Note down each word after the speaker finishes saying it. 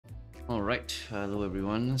Alright, hello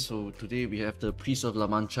everyone. So today we have the Priest of La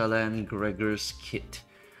Mancha Land Gregor's kit.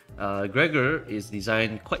 Gregor is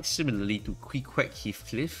designed quite similarly to Queequeg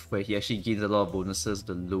Heathcliff, where he actually gains a lot of bonuses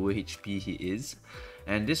the lower HP he is.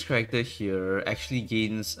 And this character here actually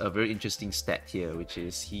gains a very interesting stat here, which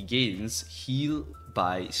is he gains heal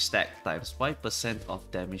by stack times 5%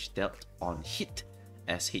 of damage dealt on hit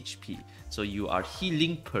as HP. So you are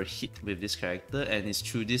healing per hit with this character, and it's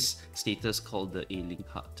through this status called the Ailing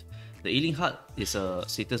Heart. The Ailing Heart is a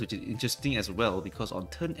status which is interesting as well because on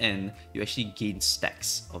turn end, you actually gain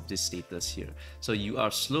stacks of this status here. So you are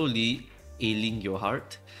slowly ailing your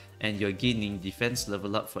heart and you're gaining defense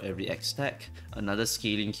level up for every X stack, another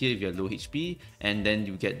scaling here if you're low HP, and then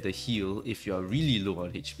you get the heal if you're really low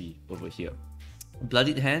on HP over here.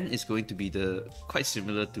 Bloodied Hand is going to be quite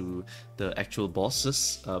similar to the actual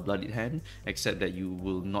boss's Bloodied Hand, except that you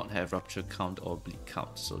will not have Rupture Count or Bleed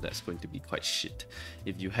Count, so that's going to be quite shit.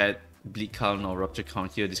 If you had Bleed Count or Rupture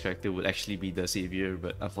Count here, this character would actually be the savior,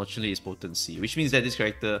 but unfortunately it's Potency, which means that this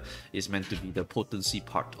character is meant to be the Potency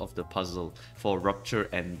part of the puzzle for Rupture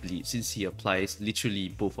and Bleed, since he applies literally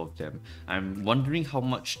both of them. I'm wondering how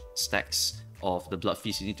much stacks of the Blood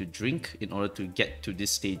Feast you need to drink in order to get to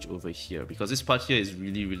this stage over here, because this part here is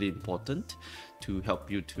really important to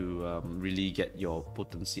help you to really get your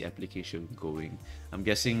potency application going. I'm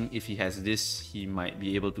guessing if he has this, he might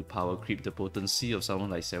be able to power creep the potency of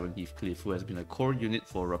someone like 7 Heathcliff, who has been a core unit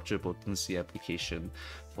for Rupture potency application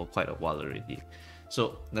for quite a while already.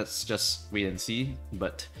 So let's just wait and see.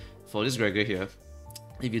 But for this Gregor here,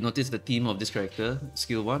 if you notice the theme of this character,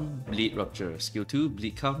 skill 1, Bleed Rupture, skill 2,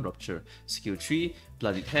 Bleed Count, Rupture, skill 3,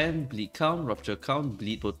 Bloodied Hand, Bleed Count, Rupture Count,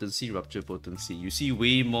 Bleed Potency, Rupture Potency. You see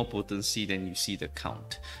way more potency than you see the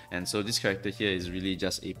count. And so this character here is really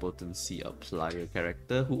just a potency applier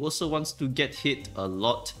character who also wants to get hit a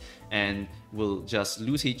lot and will just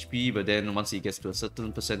lose HP, but then once he gets to a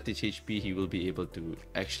certain percentage HP, he will be able to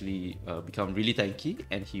actually become really tanky,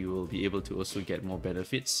 and he will be able to also get more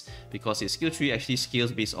benefits because his skill tree actually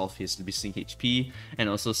scales based off his missing HP and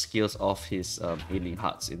also scales off his Ailing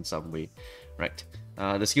Hearts in some way, right?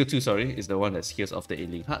 The skill 2, sorry, is the one that scales off the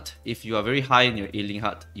Ailing Heart. If you are very high in your Ailing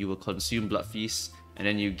Heart, you will consume Blood Feast and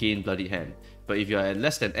then you gain Bloodied Hand. But if you are at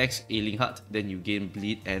less than X Ailing Heart, then you gain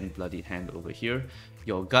Bleed and Bloodied Hand over here.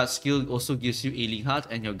 Your Guard skill also gives you Ailing Heart,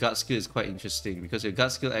 and your Guard skill is quite interesting because your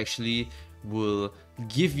Guard skill actually will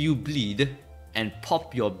give you Bleed and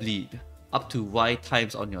pop your Bleed up to Y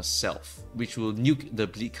times on yourself, which will nuke the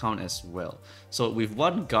bleed count as well. So with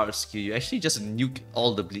one guard skill, you actually just nuke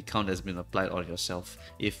all the bleed count that's been applied on yourself.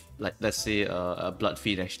 If, like, let's say a blood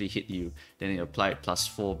fiend actually hit you, then it applied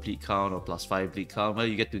 +4 bleed count or +5 bleed count, well,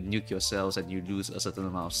 you get to nuke yourselves and you lose a certain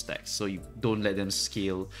amount of stacks. So you don't let them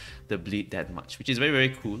scale the bleed that much, which is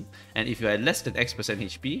very cool. And if you're at less than X%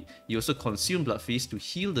 HP, you also consume Blood Feast to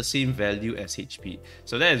heal the same value as HP.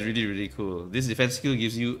 So that is really cool. This defense skill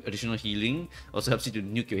gives you additional healing, also helps you to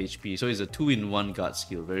nuke your HP. So it's a 2-in-1 guard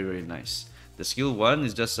skill, very nice. The skill 1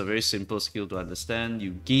 is just a very simple skill to understand.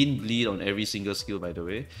 You gain bleed on every single skill, by the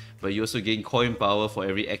way, but you also gain coin power for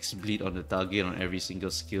every X bleed on the target on every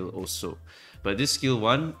single skill also. But this skill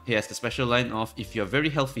 1, it has the special line of, if you're very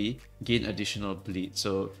healthy, gain additional bleed.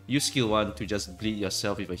 So use skill 1 to just bleed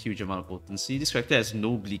yourself with a huge amount of potency. This character has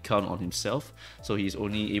no bleed count on himself, so he's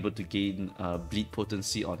only able to gain bleed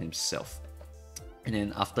potency on himself. And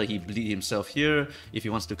then after he bleed himself here, if he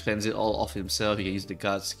wants to cleanse it all off himself, he can use the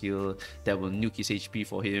guard skill that will nuke his HP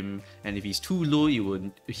for him. And if he's too low, it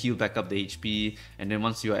will heal back up the HP. And then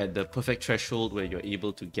once you're at the perfect threshold where you're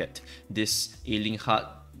able to get this Ailing Heart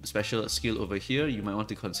special skill over here, you might want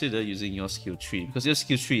to consider using your skill 3, because your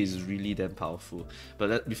skill 3 is really damn powerful.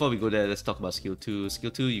 But before we go there, let's talk about skill 2. Skill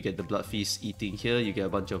 2, you get the Blood Feast eating here, you get a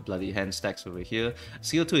bunch of Bloodied Hand stacks over here.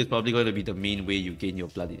 Skill 2 is probably going to be the main way you gain your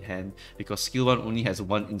Bloodied Hand, because skill 1 only has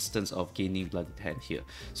one instance of gaining Bloodied Hand here.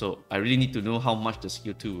 So I really need to know how much the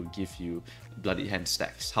skill 2 will give you Bloodied Hand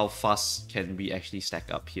stacks. How fast can we actually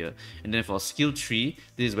stack up here? And then for skill 3,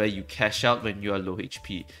 this is where you cash out when you are low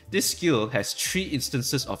HP. This skill has 3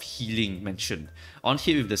 instances of healing mentioned. On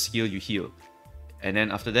hit with the skill, you heal. And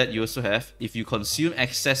then after that, you also have, if you consume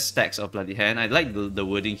excess stacks of Bloody Hand, I like the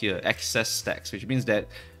wording here, excess stacks, which means that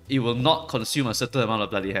it will not consume a certain amount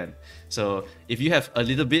of Bloody Hand. So if you have a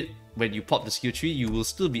little bit when you pop the skill tree, you will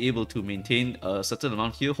still be able to maintain a certain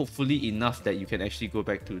amount here, hopefully enough that you can actually go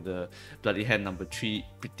back to the Bloody Hand number 3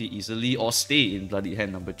 pretty easily, or stay in Bloody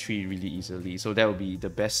Hand number 3 really easily. So that will be the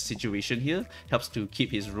best situation here. Helps to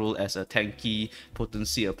keep his role as a tanky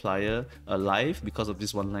potency applier alive because of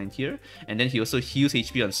this one line here. And then he also heals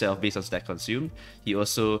HP on self based on stack consumed. He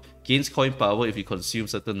also gains coin power if you consume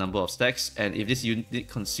certain number of stacks, and if this unit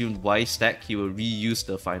consumed Y stack, he will reuse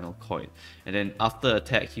the final coin. And then after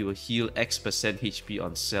attack, he will heal X% HP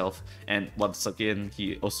on self, and once again,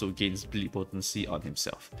 he also gains bleed potency on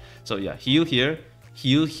himself. So yeah, heal here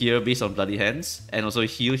based on Bloody Hands, and also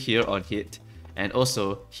heal here on hit, and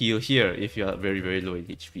also heal here if you are very, very low in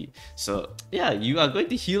HP. So yeah, you are going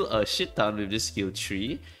to heal a shit ton with this skill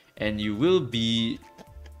tree, and you will be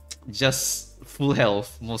just full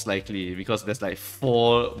health most likely, because there's like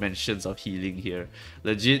 4 mentions of healing here.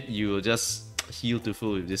 Legit, you will just heal to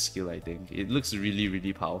full with this skill. I think it looks really,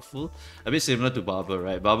 really powerful, a bit similar to Barber,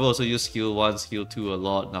 right? Barber also use skill 1, skill 2 a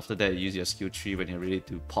lot, and after that you use your skill 3 when you're ready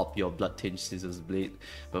to pop your Blood Tinged Scissors Blade.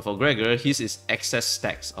 But for Gregor, his is excess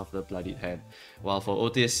stacks of the Bloodied Hand, while for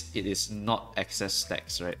Otis it is not excess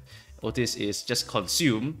stacks, right? Otis is just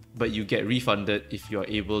consume, but you get refunded if you're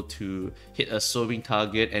able to hit a sowing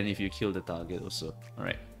target and if you kill the target also.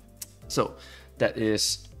 Alright, so that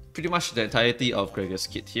is pretty much the entirety of Gregor's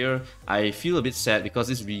kit here. I feel a bit sad because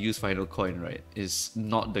this reuse final coin, right, is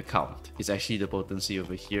not the count. It's actually the potency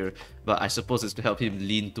over here. But I suppose it's to help him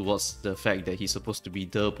lean towards the fact that he's supposed to be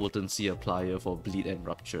the potency applier for bleed and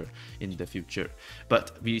rupture in the future.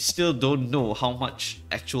 But we still don't know how much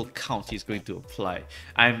actual count he's going to apply.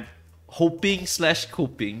 I'm hoping /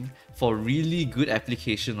 coping for really good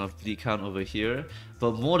application of bleed count over here,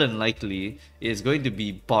 but more than likely it's going to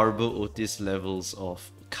be Barber Otis levels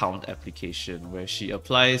of count application, where she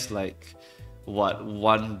applies like what,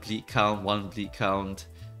 1 bleed count,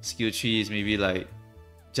 skill tree is maybe like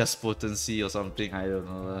just potency or something, I don't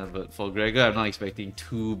know. But for Gregor, I'm not expecting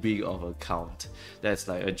too big of a count. That's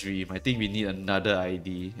like a dream. I think we need another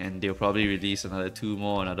ID, and they'll probably release another 2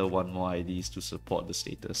 more, another 1 more IDs to support the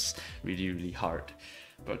status really, really hard.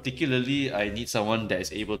 Particularly, I need someone that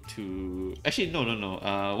is able to... Actually,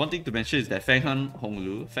 no. One thing to mention is that Fanghan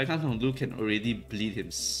Honglu can already bleed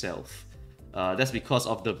himself. That's because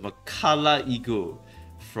of the Makala Ego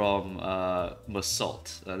from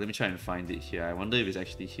Massault. Let me try and find it here. I wonder if it's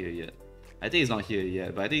actually here yet. I think it's not here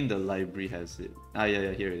yet, but I think the library has it.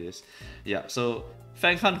 Yeah, here it is. Yeah, so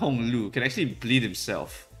Fanghan Honglu can actually bleed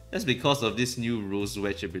himself. That's because of this new Rose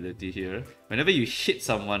Wedge ability here. Whenever you hit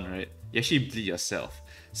someone, right, you actually bleed yourself.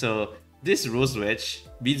 So this Rose Wedge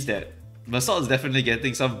means that Massault is definitely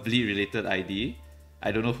getting some bleed related ID.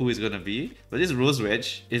 I don't know who it's gonna be, but this Rose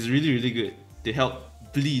Wedge is really, really good to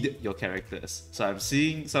help bleed your characters. So I'm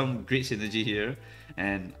seeing some great synergy here,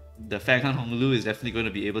 and the Fanghan Honglu is definitely going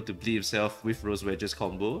to be able to bleed himself with Rose Wedge's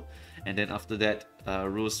combo. And then after that,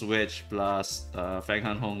 Rose Wedge plus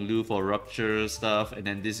Fanghan Honglu for rupture stuff, and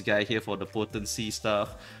then this guy here for the potency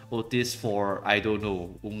stuff, Otis for, I don't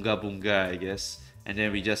know, Unga Bunga, I guess. And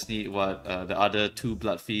then we just need what, the other 2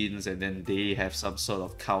 Blood Fiends, and then they have some sort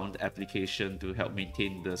of count application to help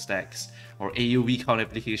maintain the stacks, or AoE count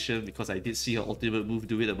application, because I did see her ultimate move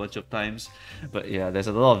do it a bunch of times. But yeah, there's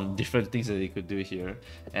a lot of different things that they could do here,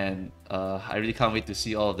 and I really can't wait to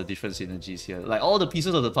see all of the different synergies here. Like, all the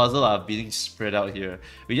pieces of the puzzle are being spread out here.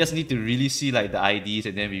 We just need to really see like the IDs,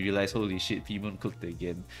 and then we realize, holy shit, P-Moon cooked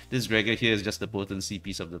again. This Gregor here is just the potency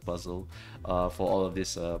piece of the puzzle for all of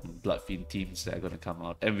these Blood Fiend teams that are going to come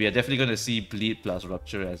out. And we are definitely going to see Bleed plus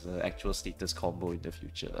Rupture as an actual status combo in the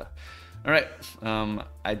future. Alright,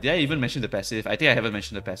 did I even mention the passive? I think I haven't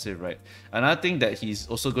mentioned the passive, right? Another thing that he's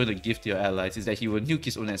also going to give to your allies is that he will nuke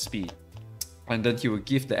his own SP. And then he will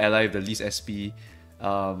give the ally with the least SP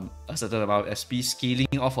a certain amount of SP,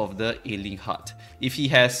 scaling off of the Ailing Heart. If he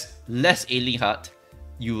has less Ailing Heart,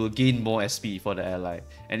 you will gain more SP for the ally.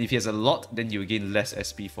 And if he has a lot, then you will gain less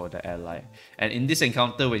SP for the ally. And in this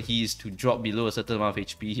encounter, when he is to drop below a certain amount of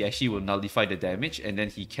HP, he actually will nullify the damage, and then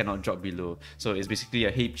he cannot drop below. So it's basically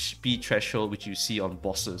a HP threshold, which you see on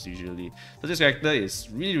bosses usually. So this character is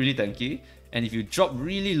really, really tanky. And if you drop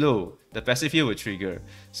really low, the passive here will trigger.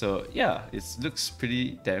 So yeah, it looks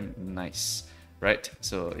pretty damn nice, right?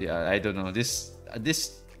 So yeah, I don't know. This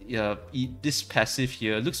passive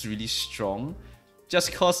here looks really strong.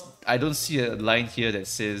 Just cause I don't see a line here that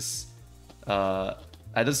says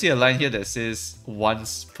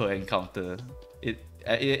once per encounter. It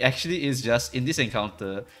actually is just in this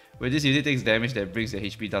encounter, where this unit takes damage that brings the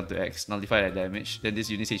HP down to X, nullify that damage, then this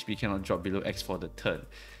unit's HP cannot drop below X for the turn.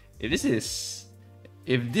 If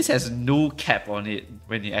this has no cap on it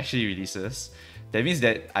when it actually releases, That means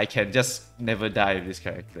that I can just never die with this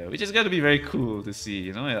character, which is going to be very cool to see,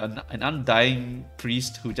 you know, an undying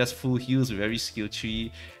priest who just full heals with every skill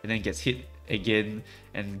tree and then gets hit again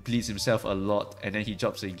and bleeds himself a lot, and then he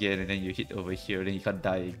drops again, and then you hit over here and then you can't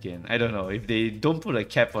die again. I don't know, if they don't put a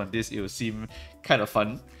cap on this, it will seem kind of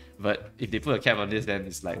fun. But if they put a cap on this, then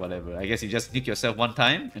it's like whatever. I guess you just nuke yourself one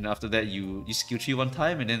time, and after that you skill tree one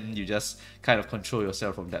time, and then you just kind of control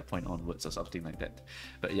yourself from that point onwards or something like that.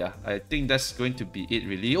 But yeah, I think that's going to be it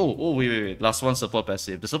really. Oh, wait. Last one, support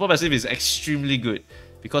passive. The support passive is extremely good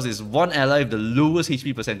because it's one ally with the lowest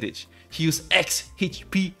HP percentage. Heals X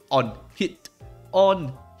HP on hit.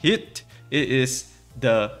 On hit! It is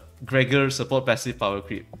the Gregor support passive power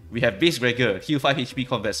creep. We have base Gregor, heal 5 HP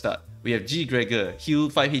combat start. We have G Gregor, heal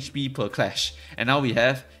 5 HP per clash. And now we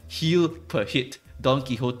have heal per hit, Don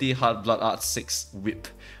Quixote Hard Blood Art 6 whip.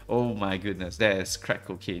 Oh my goodness, that is crack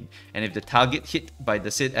cocaine. And if the target hit by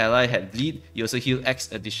the said ally had bleed, you also heal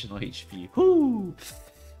X additional HP. Whoo!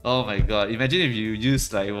 Oh my god, imagine if you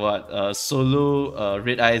use like what, solo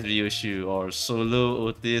Red Eyes Ryoshu or solo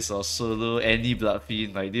Otis or solo any Blood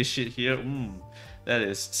Fiend, like this shit here. That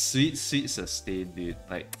is sweet sustain, dude.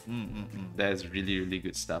 Like, that is really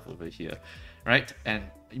good stuff over here, right? And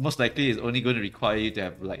most likely it's only going to require you to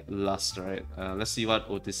have like lust, right? Let's see what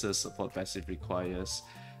Otis's support passive requires.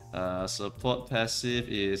 Support passive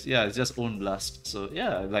is, yeah, it's just own lust. So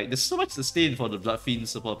yeah, like there's so much sustain for the Blood Fiend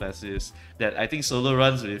support passives that I think solo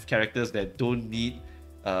runs with characters that don't need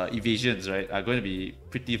evasions, right, are going to be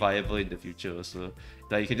pretty viable in the future. So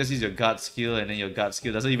like you can just use your guard skill, and then your guard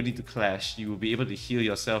skill doesn't even need to clash. You will be able to heal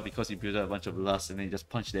yourself because you build up a bunch of lust, and then you just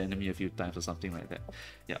punch the enemy a few times or something like that.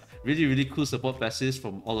 Yeah, really cool support passives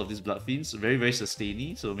from all of these Blood Fiends. Very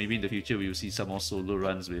sustainy. So maybe in the future we will see some more solo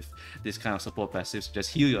runs with this kind of support passives. Just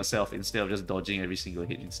heal yourself instead of just dodging every single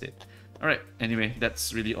hit instead. Alright, anyway,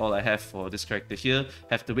 that's really all I have for this character here.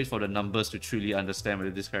 Have to wait for the numbers to truly understand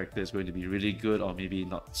whether this character is going to be really good or maybe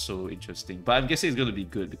not so interesting. But I'm guessing it's going to be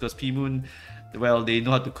good because P-Moon, well, they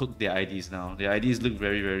know how to cook their IDs now. Their IDs look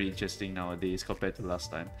very interesting nowadays compared to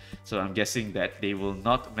last time. So I'm guessing that they will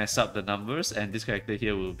not mess up the numbers, and this character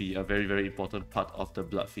here will be a very important part of the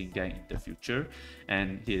Blood Fiend gang in the future.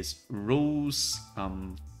 And his Rose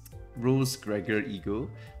Gregor Ego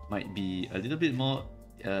might be a little bit more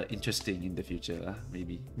interesting in the future.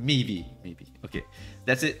 Maybe. Okay,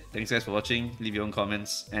 that's it. Thanks guys for watching. Leave your own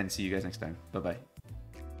comments and see you guys next time. Bye bye.